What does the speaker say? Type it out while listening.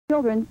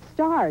Children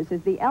stars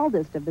as the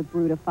eldest of the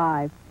brood of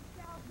 5.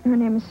 Her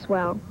name is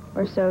Swell,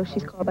 or so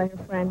she's called by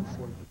her friends.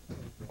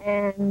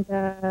 And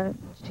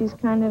she's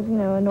kind of, you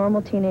know, a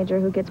normal teenager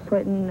who gets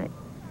put in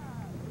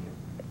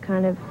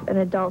kind of an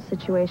adult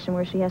situation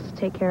where she has to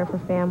take care of her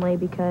family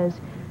because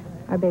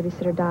our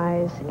babysitter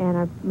dies and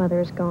our mother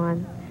is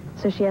gone.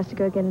 So she has to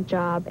go get a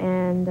job,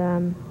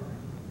 and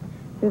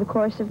through the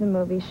course of the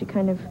movie, she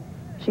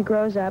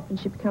grows up and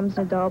she becomes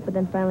an adult, but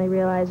then finally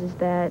realizes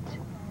that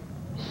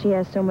she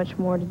has so much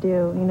more to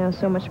do, you know,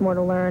 so much more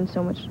to learn,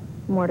 so much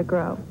more to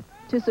grow.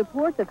 To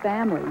support the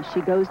family,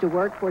 she goes to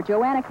work for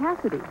Joanna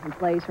Cassidy, who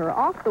plays her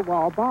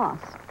off-the-wall boss.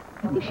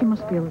 I think she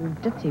must be a little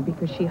ditzy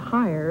because she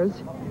hires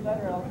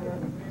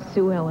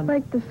Sue Ellen. I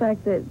like the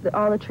fact that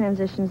all the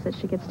transitions that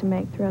she gets to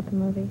make throughout the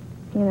movie,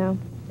 you know,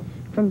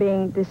 from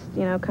being this,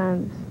 you know,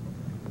 kind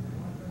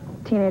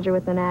of teenager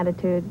with an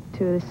attitude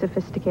to a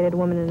sophisticated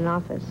woman in an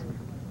office.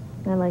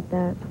 I like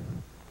that.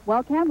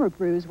 While camera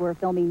crews were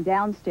filming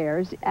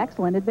downstairs,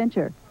 excellent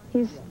adventure.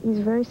 He's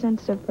a very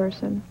sensitive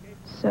person,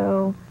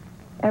 so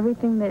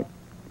everything that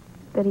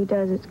he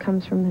does, it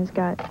comes from his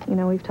gut. You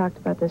know, we've talked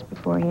about this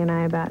before, he and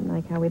I, about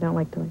like how we don't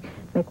like to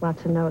make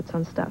lots of notes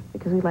on stuff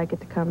because we like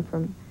it to come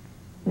from,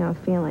 you know,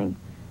 a feeling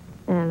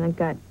and a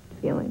gut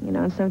feeling, you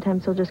know. And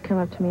sometimes he'll just come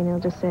up to me and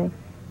he'll just say,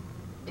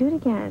 "Do it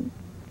again,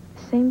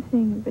 same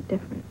thing but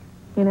different,"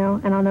 you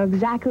know. And I'll know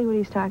exactly what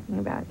he's talking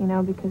about, you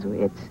know, because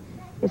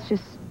it's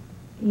just,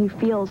 he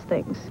feels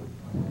things.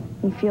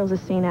 He feels a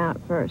scene out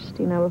first,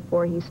 you know,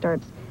 before he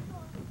starts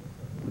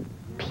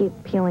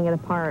peeling it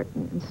apart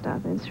and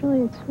stuff. And it's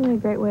really a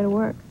great way to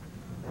work.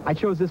 I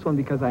chose this one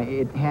because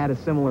it had a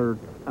similar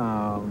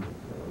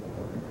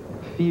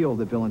feel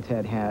that Bill and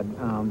Ted had,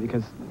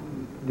 because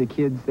the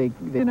kids, they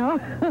you know,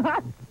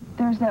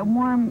 there's that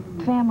warm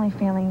family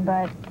feeling,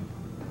 but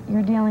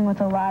you're dealing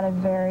with a lot of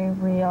very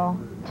real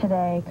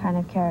today kind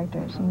of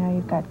characters. You know,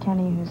 you've got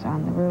Kenny who's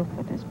on the roof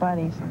with his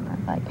buddies, and they're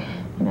like,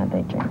 you know,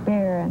 they drink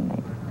beer and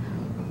they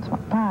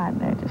smoke pot,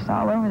 and they're just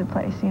all over the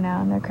place, you know,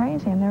 and they're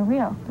crazy and they're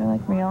real. They're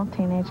like real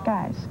teenage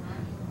guys.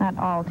 Not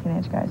all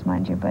teenage guys,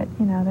 mind you, but,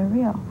 you know, they're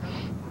real.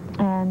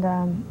 And,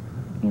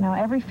 you know,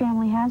 every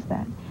family has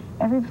that.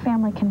 Every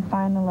family can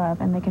find the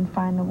love and they can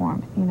find the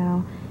warmth, you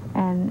know,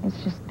 and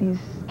it's just these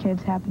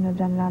kids happen to have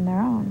done it on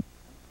their own.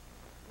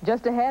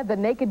 Just ahead, the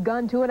Naked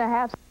Gun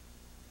 2.5.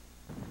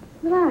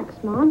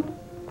 Relax, Mom.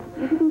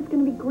 Everything's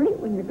going to be great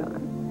when you're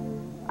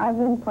gone. I've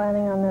been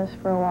planning on this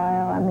for a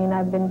while. I mean,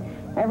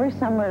 every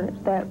summer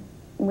that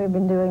we've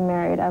been doing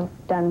Married, I've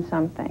done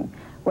something.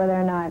 Whether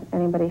or not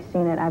anybody's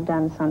seen it, I've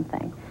done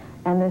something.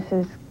 And this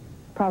is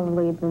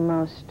probably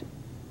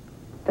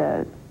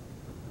the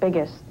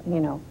biggest, you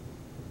know,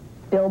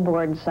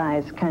 billboard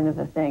size kind of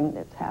a thing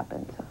that's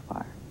happened so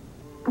far.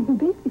 I'm a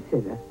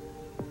babysitter.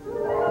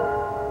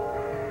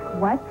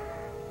 What?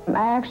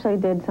 I actually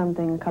did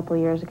something a couple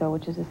of years ago,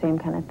 which is the same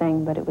kind of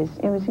thing, but it was,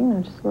 you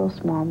know, just a little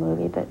small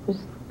movie that was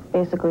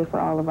basically for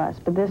all of us.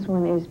 But this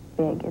one is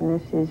big, and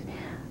this is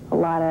a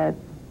lot of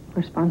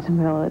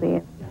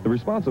responsibility. The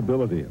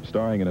responsibility of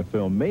starring in a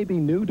film may be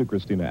new to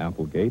Christina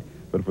Applegate,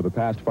 but for the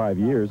past 5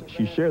 years,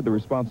 she shared the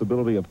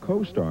responsibility of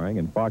co-starring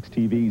in Fox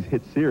TV's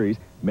hit series,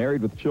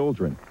 Married with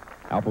Children.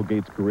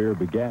 Applegate's career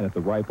began at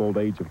the ripe old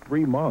age of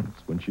 3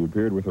 months when she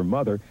appeared with her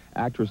mother,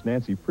 actress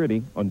Nancy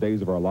Pretty, on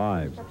Days of Our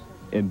Lives.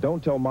 In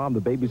Don't Tell Mom the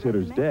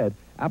Babysitter's Dead,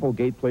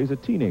 Applegate plays a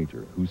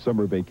teenager whose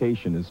summer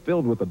vacation is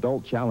filled with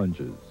adult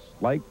challenges,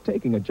 like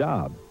taking a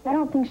job. I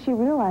don't think she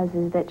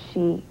realizes that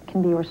she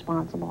can be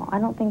responsible. I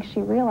don't think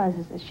she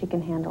realizes that she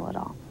can handle it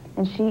all.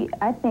 And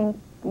I think,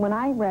 when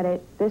I read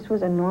it, this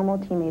was a normal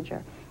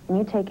teenager. And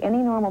you take any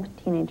normal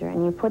teenager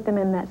and you put them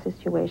in that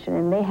situation,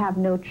 and they have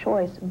no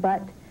choice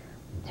but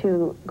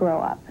to grow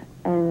up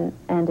and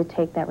to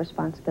take that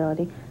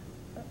responsibility,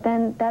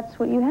 then that's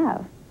what you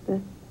have.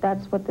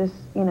 That's what this,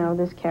 you know,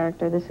 this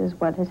character, this is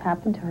what has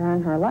happened to her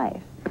in her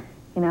life.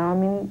 You know, I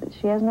mean,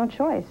 she has no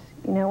choice.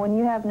 You know, when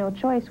you have no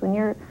choice, when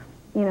you're,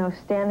 you know,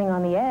 standing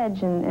on the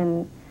edge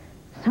and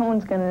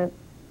someone's going to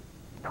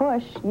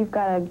push, you've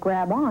got to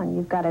grab on.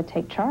 You've got to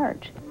take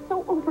charge.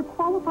 So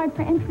overqualified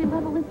for entry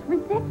level, it's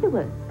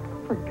ridiculous.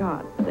 For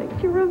God's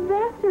sake, you're a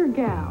Vassar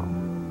gal.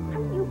 I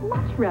mean, you'd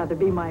much rather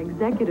be my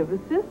executive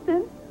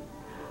assistant.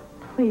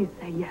 Please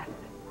say yes.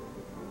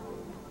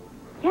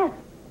 Yes.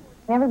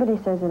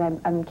 Everybody says that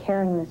I'm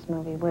carrying this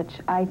movie, which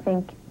I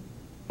think,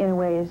 in a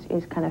way,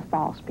 is kind of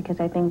false, because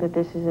I think that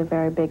this is a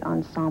very big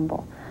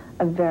ensemble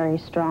of very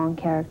strong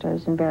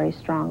characters and very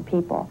strong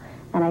people.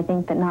 And I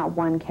think that not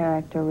one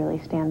character really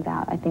stands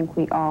out. I think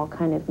we all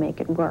kind of make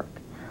it work.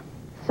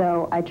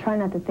 So I try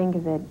not to think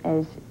of it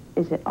as,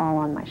 is it all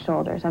on my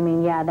shoulders? I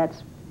mean, yeah,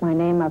 that's my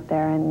name up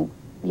there, and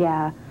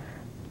yeah,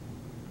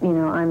 you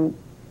know, I'm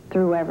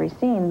through every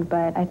scene,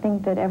 but I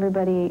think that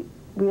everybody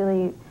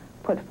really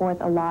put forth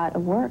a lot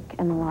of work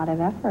and a lot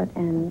of effort,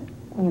 and,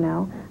 you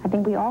know, I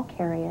think we all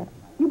carry it.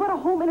 You bought a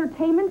home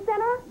entertainment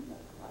center?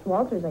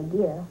 Walter's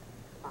idea.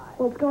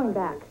 Well, it's going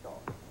back.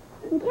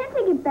 You can't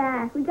take it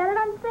back. We got it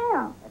on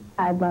sale.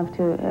 I'd love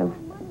to have,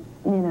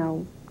 you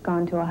know,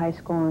 gone to a high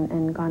school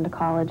and gone to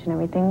college and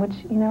everything, which,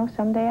 you know,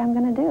 someday I'm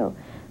going to do.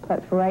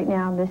 But for right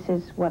now, this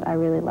is what I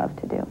really love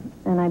to do,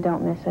 and I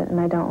don't miss it, and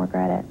I don't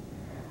regret it.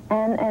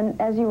 And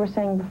as you were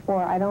saying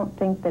before, I don't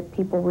think that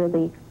people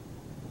really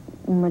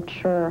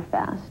mature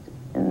fast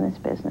in this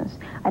business.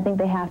 I think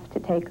they have to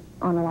take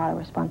on a lot of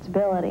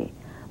responsibility,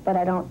 but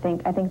I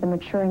think the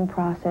maturing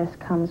process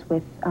comes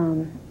with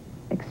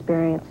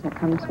experience, and it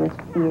comes with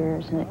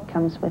years, and it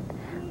comes with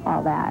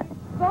all that.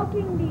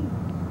 Evoking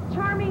the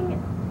charming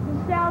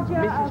nostalgia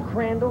Mrs.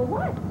 Crandall?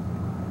 What?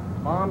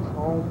 Mom's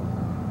home.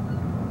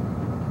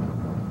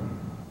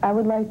 I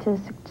would like to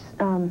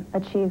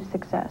achieve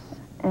success,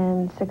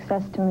 and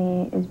success to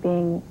me is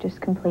being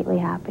just completely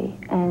happy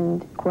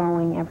and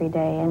growing every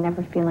day and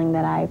never feeling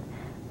that I've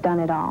done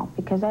it all,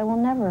 because I will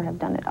never have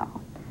done it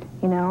all.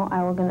 You know,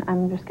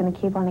 I'm just going to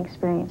keep on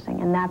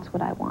experiencing, and that's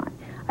what I want.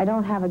 I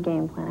don't have a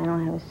game plan. I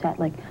don't have a set,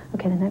 like,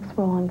 okay, the next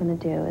role I'm going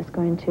to do is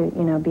going to,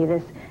 you know, be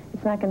this.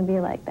 It's not going to be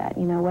like that.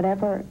 You know,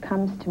 whatever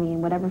comes to me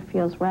and whatever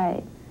feels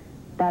right,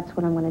 that's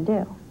what I'm going to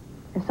do.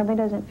 If something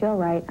doesn't feel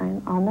right,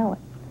 I'll know it.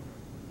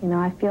 You know,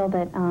 I feel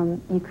that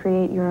you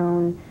create your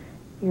own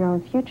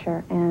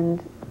future,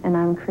 and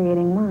I'm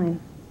creating mine.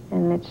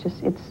 And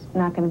it's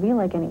not going to be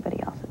like anybody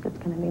else's. It's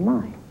going to be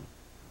mine.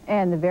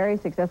 And the very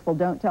successful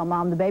Don't Tell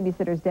Mom the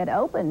Babysitter's Dead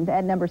opened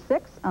at number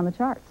 6 on the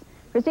charts.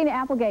 Christina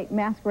Applegate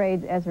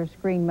masquerades as her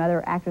screen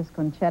mother, actress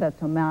Conchetta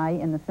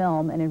Tomei, in the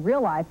film, and in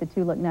real life, the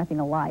two look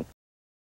nothing alike.